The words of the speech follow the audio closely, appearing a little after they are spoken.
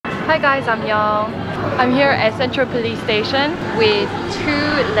Hi guys, I'm Young. I'm here at Central Police Station with two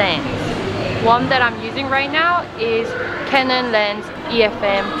lenses. One that I'm using right now is Canon lens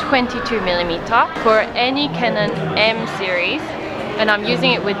EFM 22mm for any Canon M series, and I'm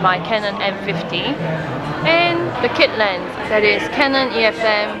using it with my Canon M50. And the kit lens, that is Canon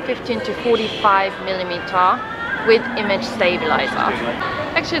EFM 15 to 45mm with image stabilizer.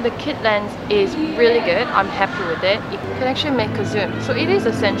 Actually, the kit lens is really good. I'm happy with it. It can actually make a zoom, so it is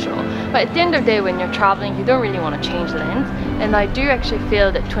essential. But at the end of the day, when you're traveling, you don't really want to change lens. And I do actually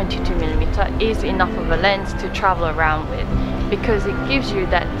feel that 22mm is enough of a lens to travel around with, because it gives you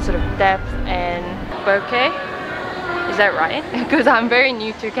that sort of depth and bokeh. Is that right? Because I'm very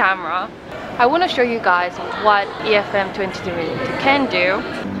new to camera. I want to show you guys what EFM 22mm can do.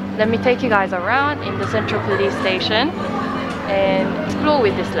 Let me take you guys around in the Central Police Station and explore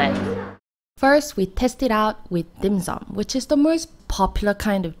with this lens. First, we test it out with dim sum, which is the most popular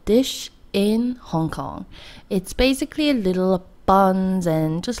kind of dish in Hong Kong. It's basically little buns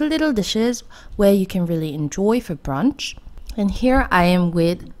and just little dishes where you can really enjoy for brunch. And here I am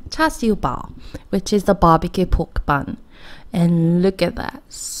with char siu bao, which is the barbecue pork bun. And look at that,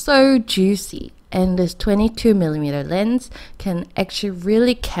 so juicy. And this 22mm lens can actually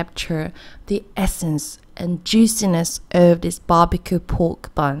really capture the essence and juiciness of this barbecue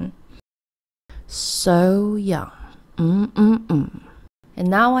pork bun. So yum. And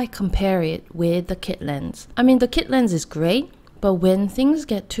now I compare it with the kit lens. I mean, the kit lens is great, but when things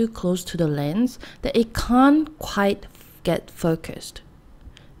get too close to the lens, that it can't quite get focused.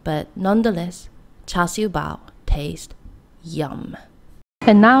 But nonetheless, char siu bao tastes yum.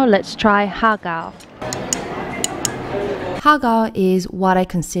 And now let's try hagao. Hagao is what I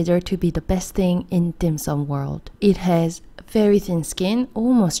consider to be the best thing in dim sum world. It has very thin skin,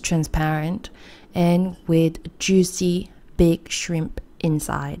 almost transparent, and with juicy big shrimp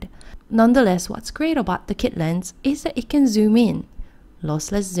inside. Nonetheless, what's great about the kit lens is that it can zoom in.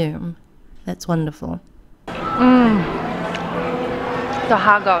 Lossless zoom. That's wonderful. The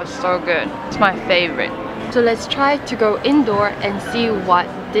hagao is so good. It's my favorite. So let's try to go indoor and see what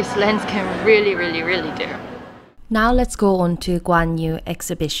this lens can really do. Now let's go on to Guan Yu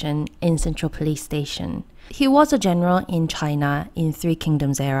exhibition in Central Police Station. He was a general in China in Three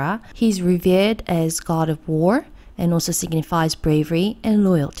Kingdoms era. He's revered as god of war and also signifies bravery and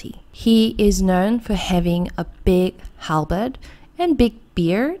loyalty. He is known for having a big halberd and big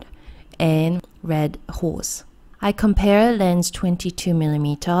beard and red horse. I compare lens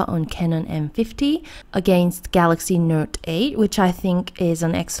 22mm on Canon M50 against Galaxy Note 8, which I think is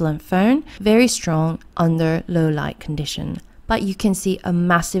an excellent phone, very strong under low light condition, but you can see a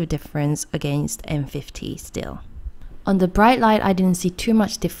massive difference against M50 still. On the bright light, I didn't see too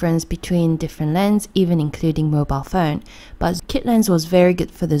much difference between different lenses, even including mobile phone, but kit lens was very good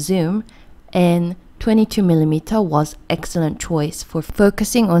for the zoom, and 22mm was excellent choice for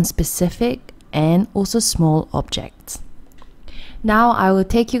focusing on specific and also small objects. Now I will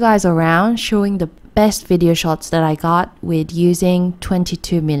take you guys around showing the best video shots that I got with using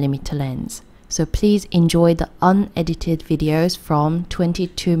 22mm lens. So please enjoy the unedited videos from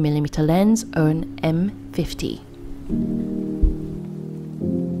 22mm lens on M50.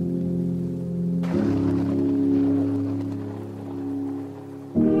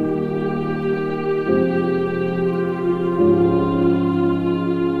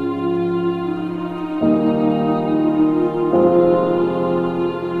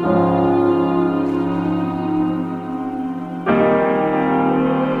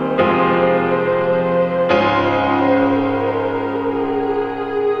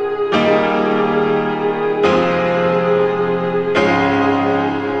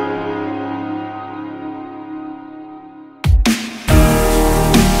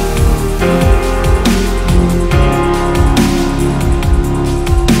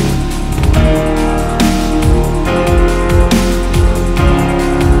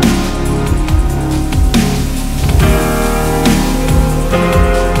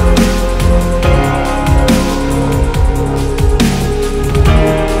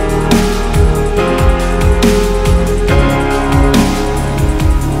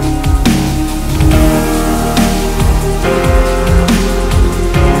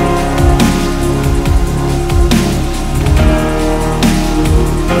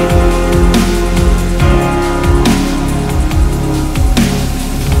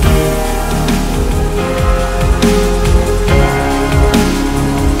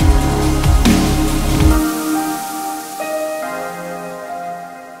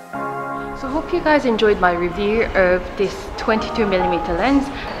 So I hope you guys enjoyed my review of this 22mm lens.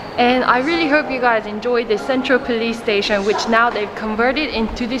 And I really hope you guys enjoyed this central police station, which now they've converted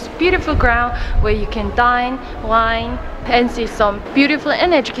into this beautiful ground where you can dine, wine, and see some beautiful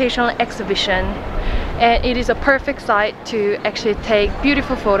and educational exhibition. And it is a perfect site to actually take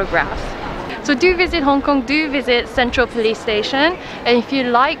beautiful photographs. So do visit Hong Kong, do visit Central Police Station, and if you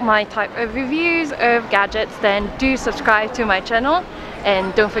like my type of reviews of gadgets, then do subscribe to my channel,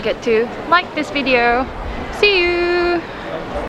 and don't forget to like this video. See you!